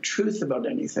ultimate truth about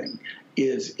anything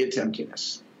is its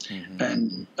emptiness.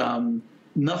 Mm-hmm. And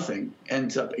nothing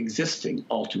ends up existing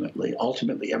ultimately.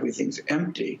 Ultimately, everything's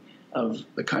empty of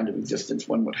the kind of existence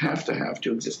one would have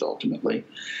to exist ultimately.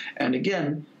 And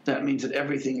again, that means that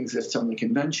everything exists only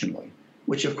conventionally,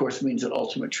 which of course means that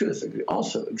ultimate truth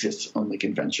also exists only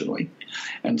conventionally.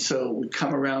 And so we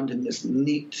come around in this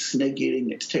neat snake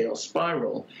eating its tail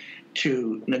spiral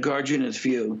to Nagarjuna's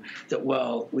view that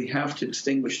while we have to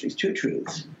distinguish these two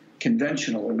truths,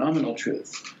 conventional or nominal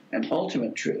truth and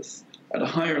ultimate truth, at a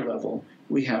higher level,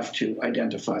 we have to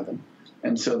identify them.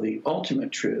 And so the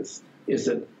ultimate truth is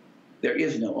that there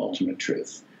is no ultimate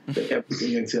truth, that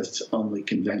everything exists only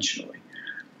conventionally.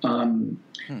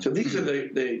 So these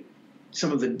are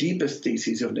some of the deepest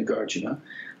theses of Nagarjuna.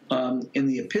 In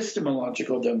the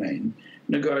epistemological domain,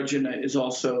 Nagarjuna is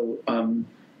also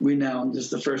renowned as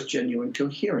the first genuine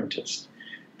coherentist,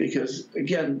 because,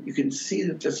 again, you can see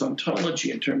that this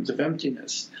ontology in terms of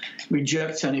emptiness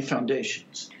rejects any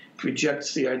foundations,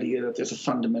 rejects the idea that there's a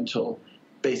fundamental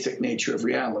basic nature of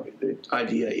reality. The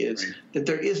idea is that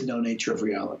there is no nature of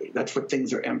reality. That's what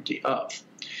things are empty of.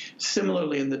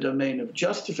 Similarly, in the domain of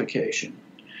justification,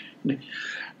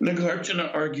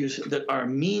 Nagarjuna argues that our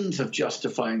means of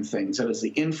justifying things, that is the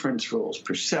inference rules,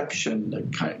 perception, the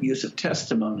kind of use of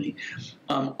testimony,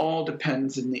 all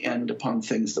depends in the end upon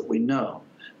things that we know.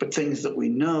 But things that we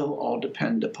know all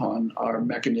depend upon our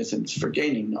mechanisms for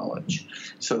gaining knowledge.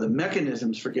 So the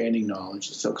mechanisms for gaining knowledge,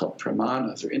 the so-called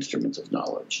pramanas or instruments of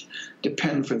knowledge,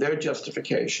 depend for their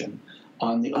justification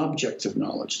on the objects of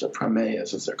knowledge, the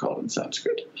prameyas as they're called in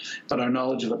Sanskrit. But our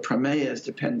knowledge of the prameyas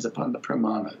depends upon the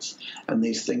pramanas, and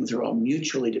these things are all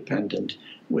mutually dependent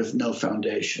with no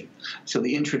foundation. So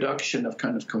the introduction of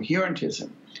kind of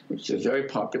coherentism, which is a very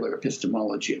popular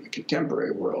epistemology in the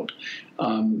contemporary world,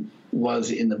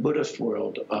 was in the Buddhist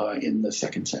world in the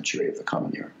 2nd century of the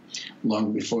Common Era,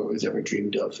 long before it was ever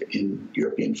dreamed of in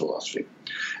European philosophy.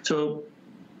 So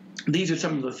these are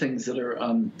some of the things that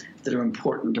are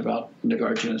important about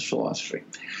Nagarjuna's philosophy.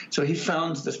 So he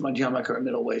founds this Madhyamaka or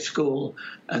middle way school,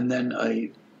 and then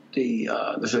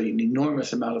there's an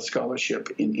enormous amount of scholarship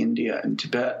in India and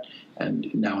Tibet,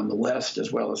 and now in the West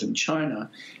as well as in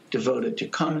China, devoted to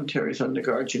commentaries on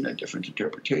Nagarjuna, different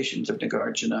interpretations of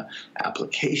Nagarjuna,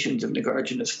 applications of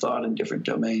Nagarjuna's thought in different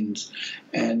domains.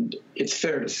 And it's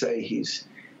fair to say he's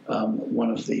one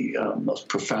of the most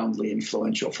profoundly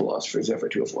influential philosophers ever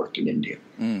to have worked in India.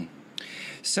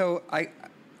 So I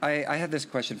had this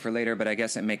question for later, but I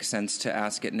guess it makes sense to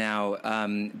ask it now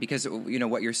because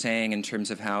what you're saying in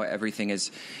terms of how everything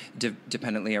is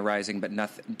dependently arising, but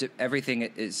everything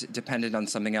is dependent on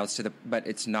something else. But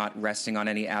it's not resting on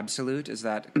any absolute. Is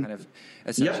that kind of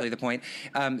essentially the point?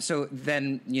 So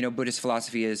then Buddhist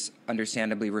philosophy is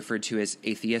understandably referred to as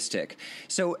atheistic.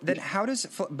 So then, how does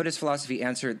Buddhist philosophy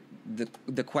answer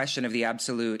the question of the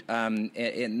absolute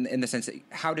in the sense that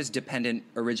how does dependent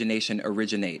origination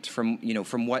originate from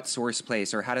what source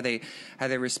place, or how do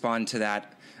they respond to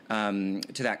that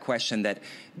question that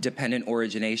dependent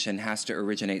origination has to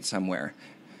originate somewhere?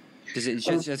 Does it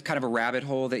just kind of a rabbit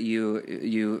hole that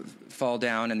you fall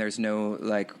down and there's no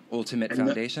ultimate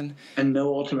foundation? And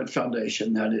no ultimate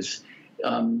foundation. That is,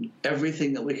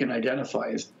 everything that we can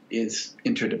identify is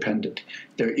interdependent.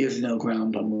 There is no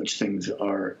ground on which things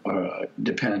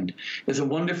depend. There's a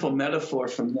wonderful metaphor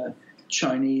from the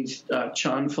Chinese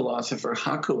Chan philosopher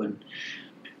Hakuin,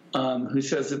 who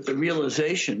says that the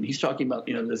realization, he's talking about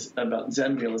about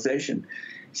Zen realization,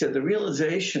 he said the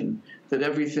realization that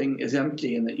everything is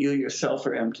empty and that you yourself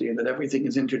are empty and that everything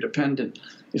is interdependent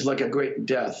is like a great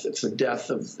death. It's the death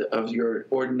of your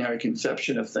ordinary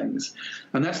conception of things.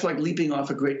 And that's like leaping off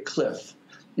a great cliff.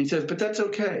 And he says, but that's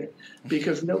okay,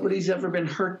 because nobody's ever been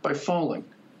hurt by falling.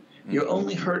 You're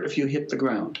only hurt if you hit the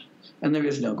ground, and there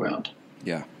is no ground.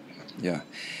 Yeah. Yeah.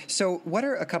 So what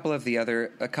are a couple of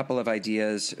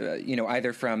ideas,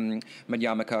 either from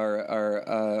Madhyamaka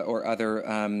or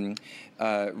other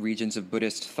regions of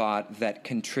Buddhist thought that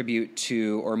contribute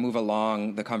to or move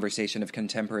along the conversation of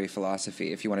contemporary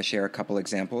philosophy? If you want to share a couple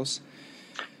examples.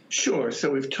 Sure. So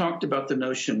we've talked about the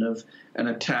notion of an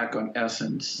attack on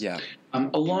essence. Yeah.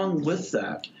 Along with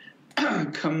that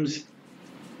comes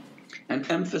an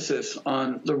emphasis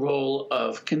on the role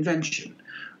of convention,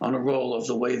 on a role of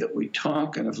the way that we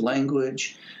talk and of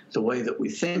language, the way that we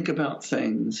think about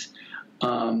things,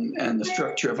 and the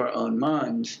structure of our own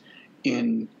minds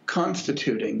in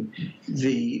constituting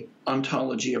the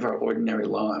ontology of our ordinary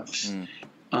lives.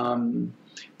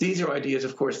 These are ideas,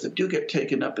 of course, that do get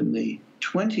taken up in the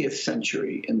 20th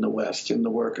century in the West in the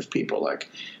work of people like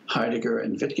Heidegger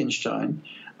and Wittgenstein,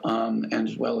 and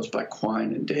as well as by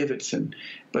Quine and Davidson.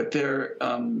 But they're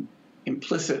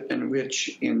implicit and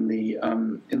rich in the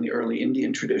early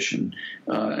Indian tradition,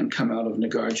 and come out of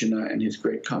Nagarjuna and his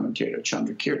great commentator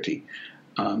Chandrakirti,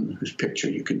 whose picture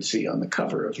you can see on the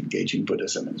cover of Engaging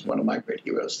Buddhism, and is one of my great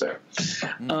heroes there.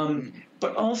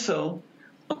 But also,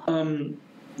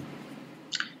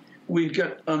 we've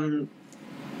got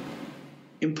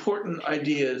important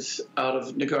ideas out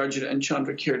of Nagarjuna and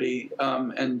Chandrakirti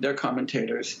and their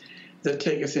commentators that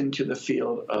take us into the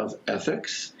field of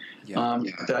ethics.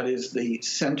 That is the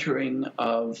centering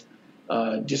of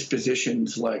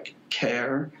dispositions like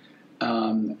care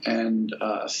and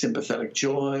sympathetic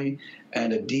joy,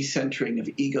 and a decentering of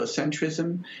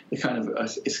egocentrism, the kind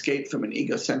of escape from an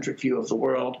egocentric view of the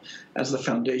world as the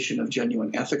foundation of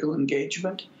genuine ethical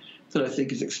engagement, that I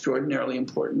think is extraordinarily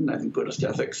important. I think Buddhist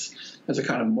ethics as a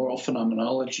kind of moral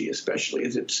phenomenology, especially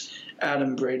as it's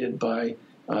adumbrated by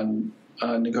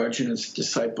Nagarjuna's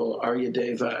disciple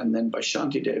Aryadeva and then by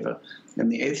Shantideva in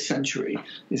the 8th century,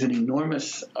 is an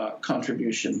enormous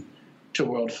contribution to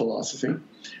world philosophy.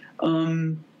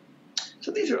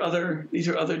 So these are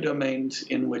other domains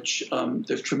in which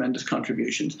there's tremendous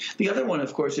contributions. The other one,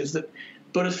 of course, is that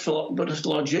Buddhist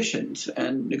logicians,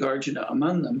 and Nagarjuna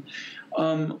among them,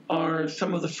 are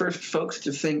some of the first folks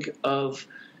to think of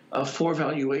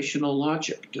four-valuational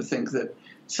logic, to think that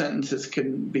sentences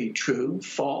can be true,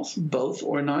 false, both,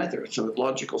 or neither, so that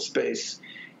logical space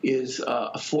is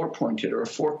a four-pointed or a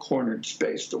four-cornered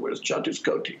space. The word is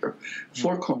chatuskoti, or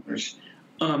four corners,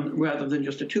 rather than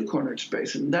just a two-cornered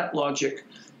space. And that logic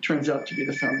turns out to be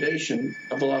the foundation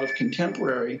of a lot of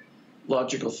contemporary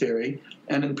logical theory,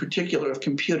 and in particular of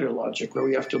computer logic, where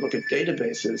we have to look at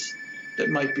databases that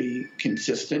might be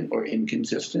consistent or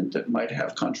inconsistent, that might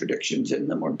have contradictions in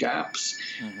them or gaps.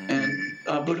 And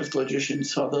Buddhist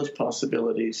logicians saw those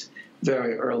possibilities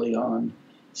very early on.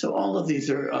 So all of these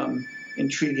are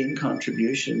intriguing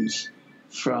contributions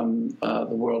from the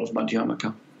world of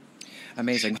Madhyamaka.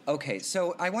 Amazing. Okay,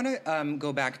 so I want to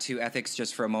go back to ethics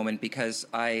just for a moment, because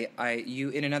you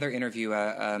in another interview,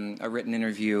 a written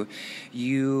interview,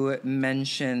 you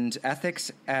mentioned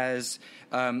ethics as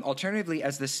alternatively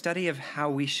as the study of how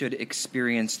we should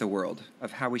experience the world,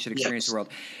 the world,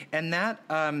 and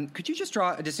that could you just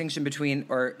draw a distinction between,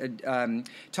 or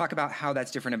talk about how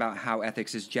that's different about how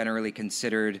ethics is generally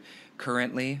considered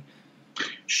currently?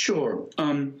 Sure.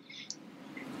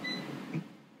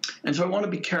 And so I want to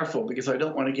be careful, because I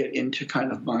don't want to get into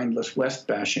kind of mindless West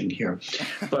bashing here.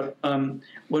 But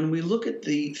when we look at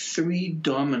the three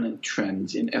dominant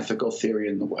trends in ethical theory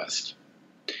in the West,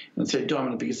 and say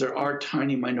dominant because there are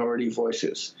tiny minority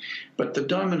voices, but the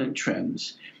dominant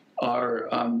trends are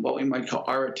what we might call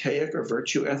aretaic or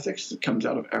virtue ethics, that comes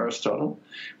out of Aristotle,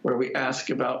 where we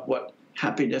ask about what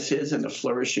happiness is in a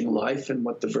flourishing life and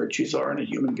what the virtues are in a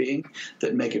human being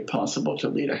that make it possible to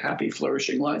lead a happy,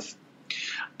 flourishing life.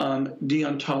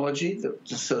 Deontology,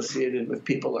 that's associated with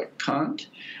people like Kant,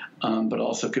 but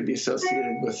also could be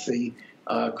associated with the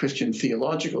Christian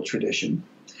theological tradition.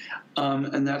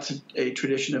 And that's a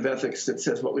tradition of ethics that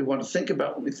says what we want to think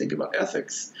about when we think about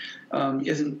ethics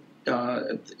isn't,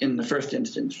 in the first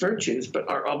instance, virtues, but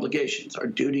our obligations, our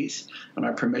duties, and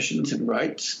our permissions and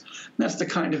rights. And that's the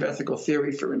kind of ethical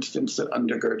theory, for instance, that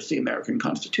undergirds the American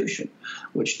Constitution,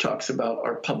 which talks about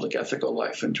our public ethical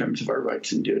life in terms of our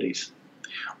rights and duties.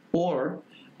 Or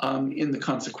in the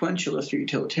consequentialist or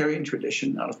utilitarian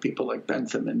tradition out of people like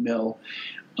Bentham and Mill,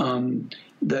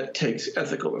 that takes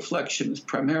ethical reflections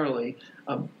primarily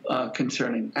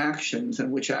concerning actions,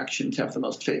 and which actions have the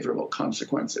most favorable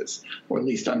consequences or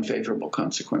least unfavorable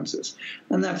consequences.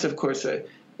 And that's, of course,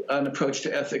 an approach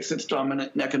to ethics that's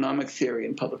dominant in economic theory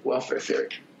and public welfare theory.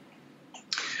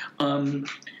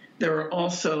 There are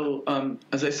also,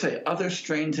 as I say, other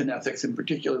strains in ethics, in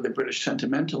particular the British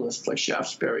sentimentalists like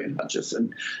Shaftesbury and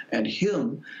Hutcheson and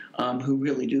Hume, who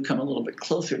really do come a little bit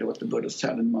closer to what the Buddhists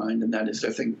had in mind, and that is,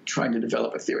 I think, trying to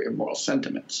develop a theory of moral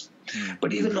sentiments.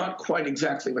 But even not quite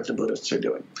exactly what the Buddhists are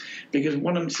doing. Because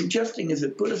what I'm suggesting is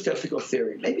that Buddhist ethical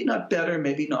theory, maybe not better,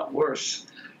 maybe not worse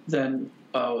than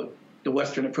the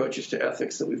Western approaches to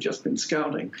ethics that we've just been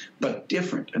scouting, but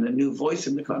different and a new voice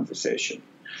in the conversation,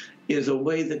 is a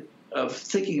way of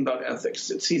thinking about ethics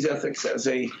that sees ethics as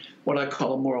what I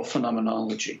call a moral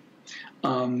phenomenology,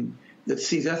 that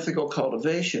sees ethical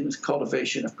cultivation as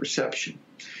cultivation of perception,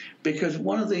 because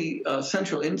one of the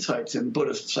central insights in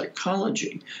Buddhist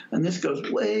psychology, and this goes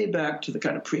way back to the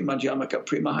kind of pre-Madhyamaka,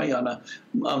 pre-Mahayana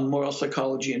moral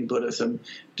psychology in Buddhism,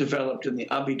 developed in the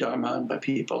Abhidharma and by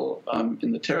people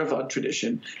in the Theravada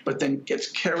tradition, but then gets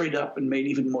carried up and made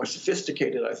even more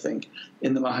sophisticated, I think,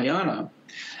 in the Mahayana,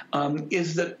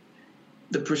 is that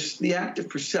the act of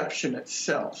perception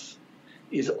itself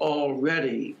is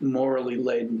already morally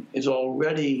laden, is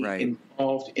already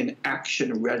involved in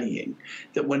action readying,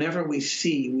 that whenever we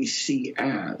see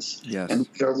as, and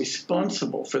we are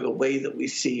responsible for the way that we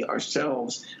see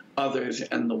ourselves, others,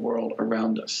 and the world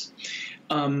around us.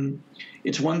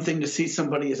 It's one thing to see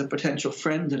somebody as a potential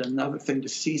friend and another thing to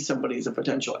see somebody as a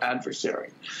potential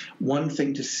adversary. One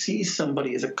thing to see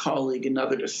somebody as a colleague,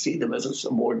 another to see them as a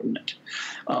subordinate.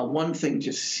 One thing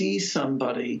to see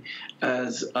somebody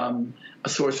as a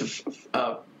source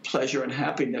of pleasure and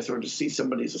happiness, or to see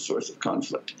somebody as a source of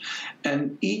conflict.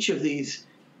 And each of these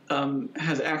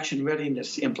has action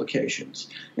readiness implications.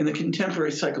 In the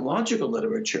contemporary psychological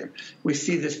literature, we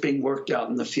see this being worked out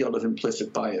in the field of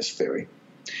implicit bias theory.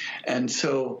 And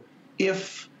so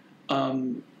if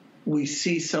we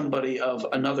see somebody of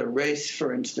another race,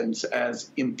 for instance, as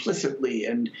implicitly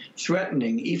and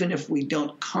threatening, even if we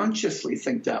don't consciously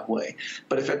think that way,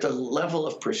 but if at the level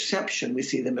of perception we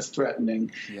see them as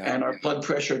threatening, and our blood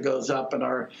pressure goes up and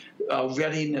our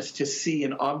readiness to see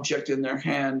an object in their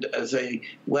hand as a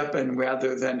weapon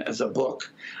rather than as a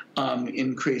book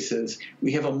increases,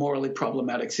 we have a morally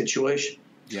problematic situation.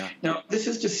 Now, this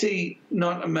is to see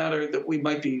not a matter that we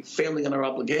might be failing in our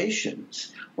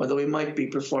obligations, or that we might be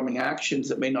performing actions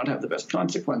that may not have the best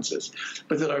consequences,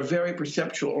 but that our very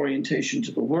perceptual orientation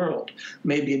to the world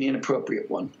may be an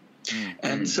inappropriate one.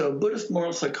 And so Buddhist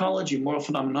moral psychology, moral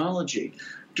phenomenology,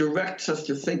 directs us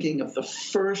to thinking of the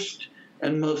first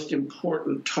and most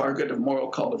important target of moral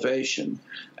cultivation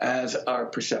as our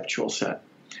perceptual set.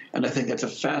 And I think that's a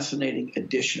fascinating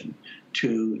addition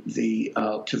to the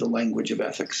language of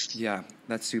ethics. Yeah,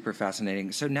 that's super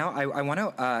fascinating. So now I want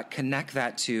to connect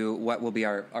that to what will be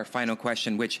our final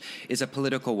question, which is a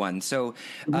political one. So,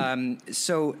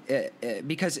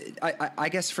 because I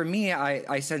guess for me,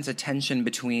 I sense a tension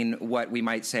between what we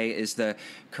might say is the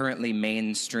currently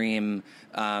mainstream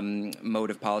mode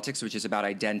of politics, which is about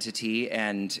identity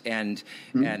and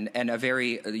a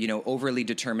very overly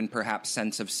determined perhaps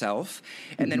sense of self,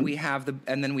 and then we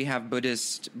have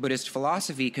Buddhist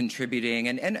philosophy contributing,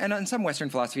 and some Western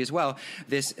philosophy as well,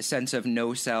 this sense of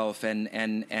no self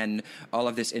and all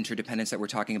of this interdependence that we're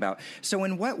talking about. So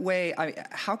in what way,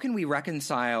 how can we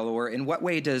reconcile, or in what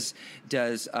way does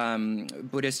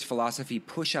Buddhist philosophy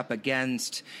push up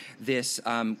against this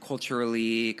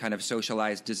culturally kind of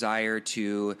socialized desire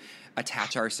to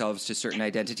attach ourselves to certain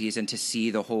identities and to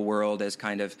see the whole world as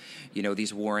kind of,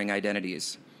 these warring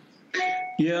identities?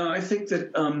 Yeah, I think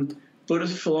that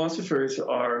Buddhist philosophers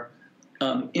are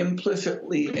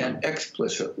implicitly and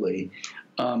explicitly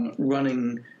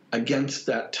running against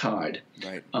that tide,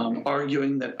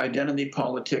 arguing that identity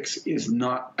politics is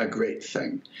not a great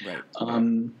thing.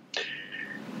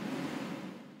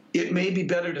 It may be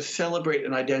better to celebrate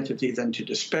an identity than to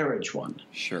disparage one.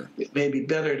 Sure. It may be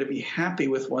better to be happy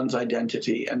with one's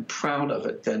identity and proud of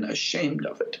it than ashamed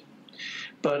of it.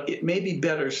 But it may be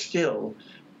better still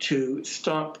to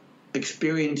stop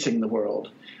experiencing the world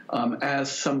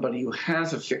as somebody who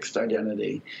has a fixed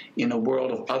identity in a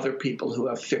world of other people who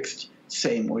have fixed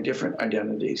same or different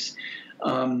identities.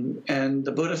 And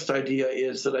the Buddhist idea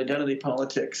is that identity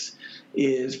politics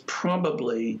is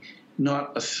probably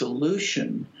not a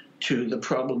solution to the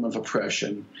problem of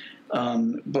oppression,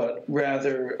 but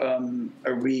rather a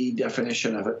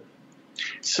redefinition of it.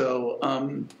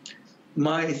 So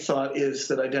my thought is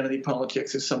that identity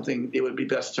politics is something it would be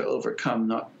best to overcome,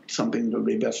 not something that would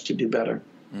be best to do better.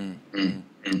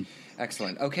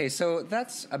 Excellent. Okay, so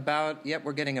that's about,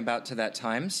 we're getting about to that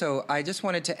time. So I just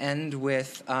wanted to end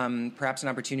with perhaps an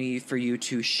opportunity for you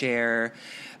to share.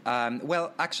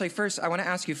 Actually, first, I want to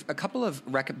ask you a couple of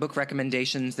book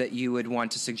recommendations that you would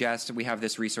want to suggest. We have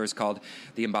this resource called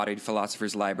the Embodied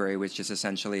Philosopher's Library, which is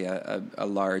essentially a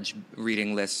large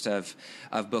reading list of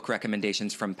book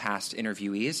recommendations from past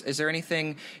interviewees. Is there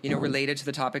anything related to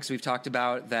the topics we've talked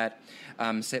about that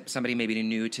somebody maybe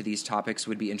new to these topics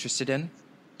would be interested in?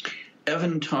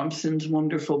 Evan Thompson's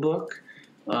wonderful book,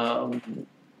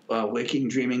 Waking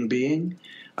Dreaming Being,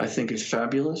 I think is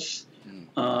fabulous.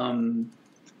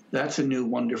 That's a new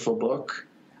wonderful book.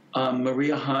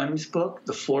 Maria Heim's book,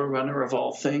 The Forerunner of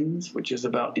All Things, which is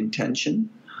about intention,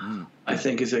 I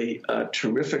think is a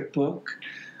terrific book.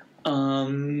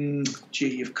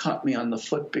 You've caught me on the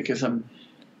foot because I'm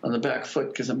on the back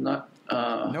foot because I'm not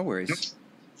no worries.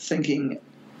 Thinking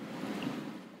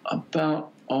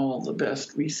about all the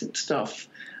best recent stuff.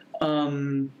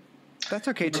 That's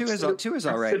okay. Two is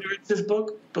all right. His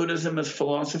book, Buddhism as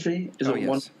Philosophy, is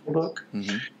wonderful book.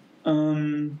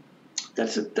 Mm-hmm.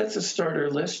 That's a starter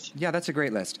list. Yeah, that's a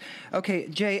great list. Okay,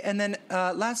 Jay, and then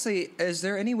lastly, is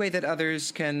there any way that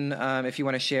others can, if you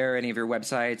want to share any of your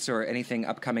websites or anything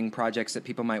upcoming projects that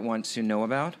people might want to know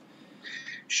about?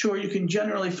 Sure, you can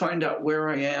generally find out where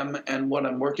I am and what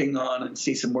I'm working on and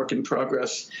see some work in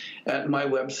progress at my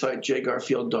website,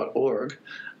 jgarfield.org.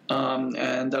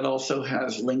 And that also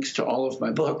has links to all of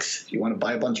my books. If you want to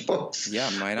buy a bunch of books, yeah,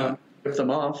 why not? Rip them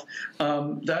off.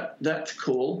 That's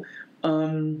cool.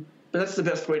 But that's the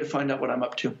best way to find out what I'm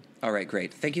up to. All right,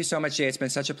 great. Thank you so much, Jay. It's been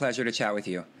such a pleasure to chat with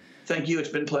you. Thank you. It's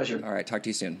been a pleasure. All right, talk to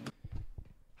you soon.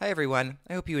 Hi, everyone.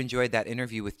 I hope you enjoyed that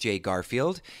interview with Jay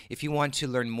Garfield. If you want to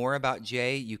learn more about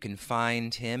Jay, you can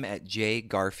find him at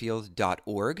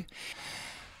jgarfield.org.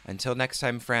 Until next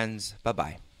time, friends,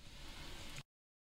 bye-bye.